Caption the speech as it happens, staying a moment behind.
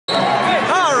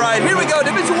All right, here we go.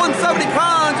 Division 170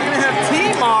 pounds. You're gonna have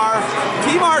Timar.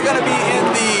 Timar gonna be in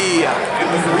the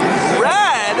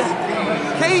red.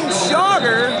 Kane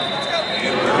Shawger.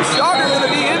 Shawger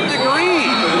gonna be in the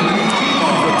green.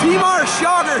 So Timar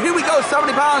Shawger. Here we go.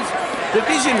 70 pounds.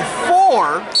 Division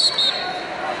 4.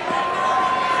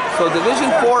 So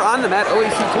Division 4 on the mat.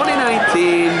 OAC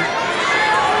 2019.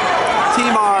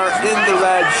 Timar in the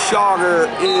red, Shawger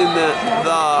in the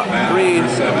green.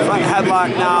 Front headlock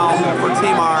now for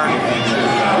Timar.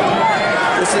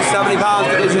 This is 70 pounds,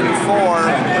 Division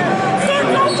 4.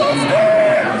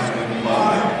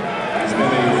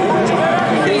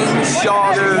 Kane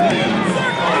Shawger.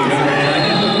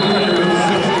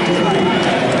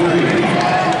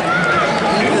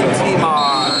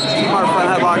 Timar front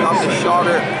headlock up to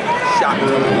Shawger. Shot.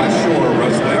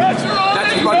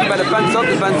 Brought by defense up,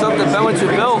 defend what you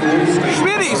built.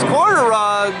 Schmitty's corner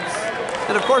rugs.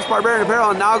 And of course, Barbarian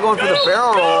Apparel now going for the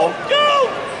barrel roll.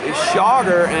 Is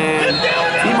Shawger, and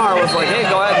Timar was like, hey,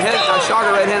 go ahead and hit. Now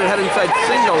Shawger right-handed head inside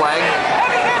single leg.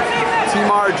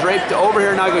 Timar draped over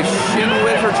here, now goes shin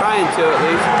width, or trying to at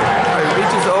least. All right,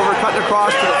 reaches over, cutting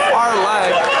across to the far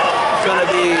leg. It's going to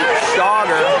be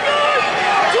Shawger.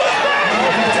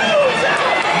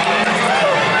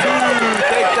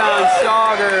 Takedown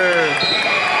Shawger.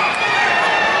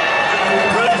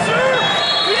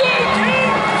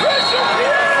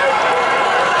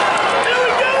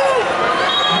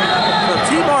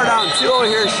 Over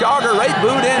here, Shawger right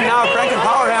boot in now, cranking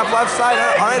power half left side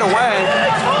right away.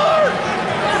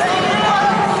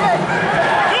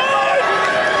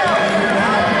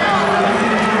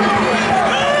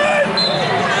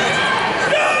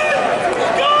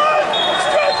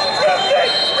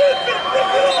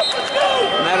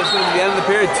 And that is going to be the end of the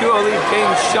period. 2-0 lead,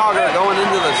 Kane Shawger going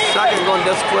into the second, going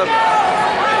disc flip.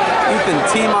 Ethan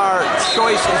Timar,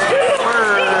 choice is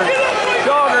preferred.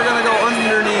 Shawger going to go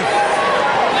underneath.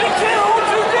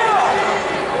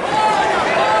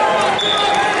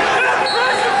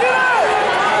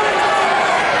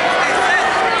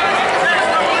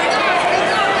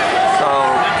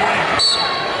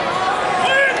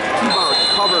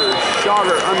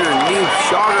 Shawger underneath.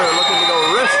 Shawger looking to go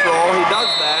wrist roll. He does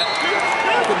that.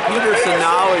 Peterson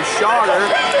now is Shawger.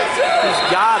 He's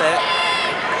got it.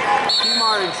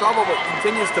 Timar in trouble, but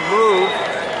continues to move.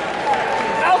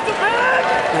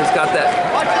 He's got that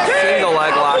single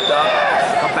leg locked up,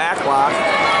 a back lock.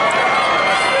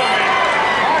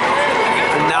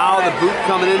 And now the boot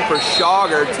coming in for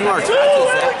Shawger. Timar touches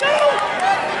it.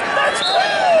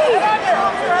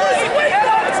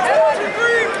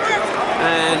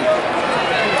 And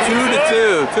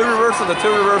 2-2. 2 reversal to 2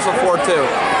 reversal, 4-2.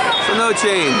 So no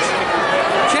change.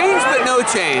 Change, but no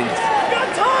change.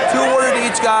 2 awarded to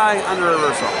each guy on the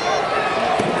reversal.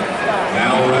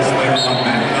 Now wrestling on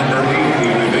mat number 80,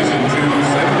 Division 2,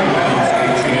 70 pounds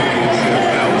state championship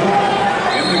bout.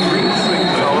 In the green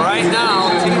singlet. So right now,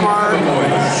 Timar,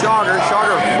 Shawger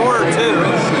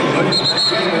 4-2.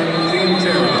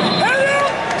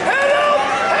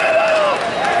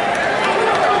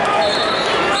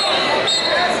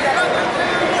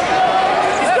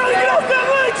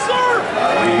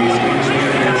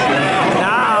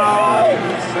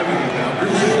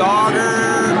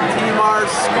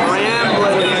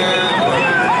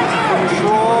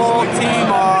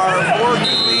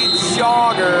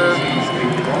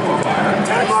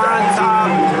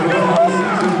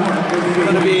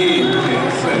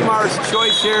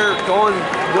 Choice here, going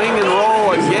wing and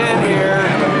roll again here.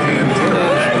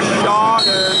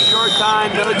 Shawger, short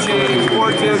time, no change.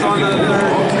 4-2 on the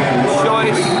third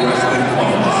choice.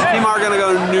 Timar gonna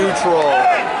go neutral.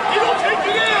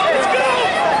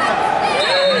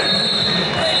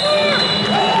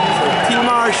 So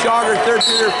Timar, Shawger, third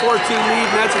period, 4-2 lead.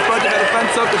 Match is brought to by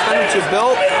defense up, defend what you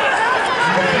built.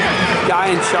 Guy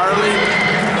and Charlie.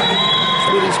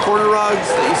 These corner rugs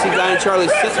that you see Guy and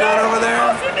Charlie sitting on over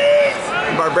there.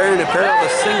 Barbarian Apparel, the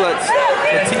singlets.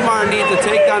 But Timar needs a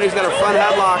takedown. He's got a front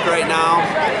headlock right now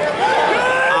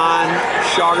on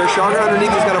Shawger. Shawger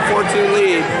underneath, he's got a 4-2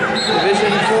 lead.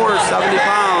 Division 4, 70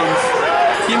 pounds.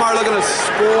 Timar looking to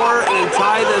score and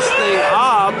tie this thing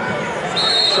up.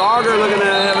 Shawger looking to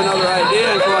have another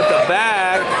idea and come out the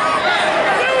back.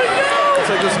 Looks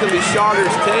like this is going to be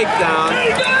Shawger's takedown.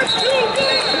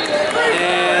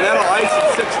 And that'll ice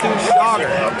it 6-2 Shawger.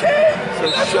 So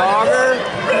Shawger,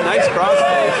 nice cross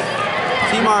face.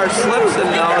 Timar slips in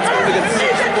though. It's going to get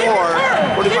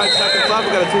 6-4. 45 seconds left.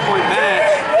 We got a 2-point match.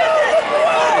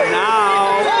 And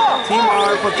now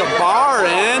Timar puts a bar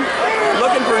in,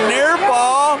 looking for near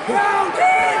ball.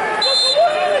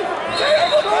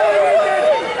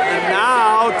 And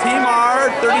now Timar,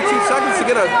 32 seconds to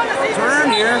get a turn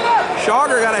here.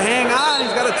 Shawger got to hang on.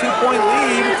 He's got a 2-point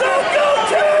lead.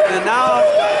 And now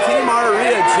Timar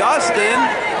readjusting.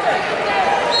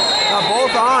 Got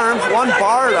both arms, one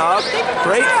barred up.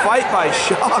 Great fight by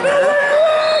Shawger.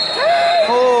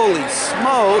 Holy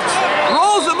smokes.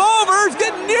 Rolls him over. He's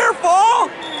getting near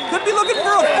fall. Could be looking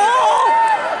for a fall.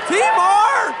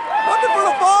 Timar looking for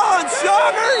a fall on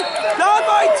Shawger. Down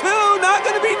by 2. Not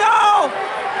going to be now.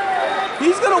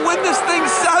 He's going to win this thing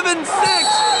 7-6.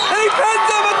 And he pins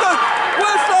him at the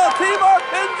whistle. Timar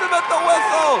pins him at the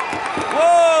whistle.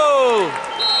 Whoa.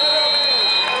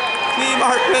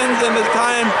 Timar pins him this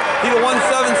time. He won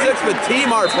 7-6, but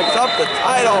Timar picks up the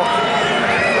title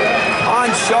on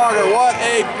Shawger. What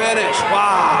a finish.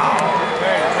 Wow.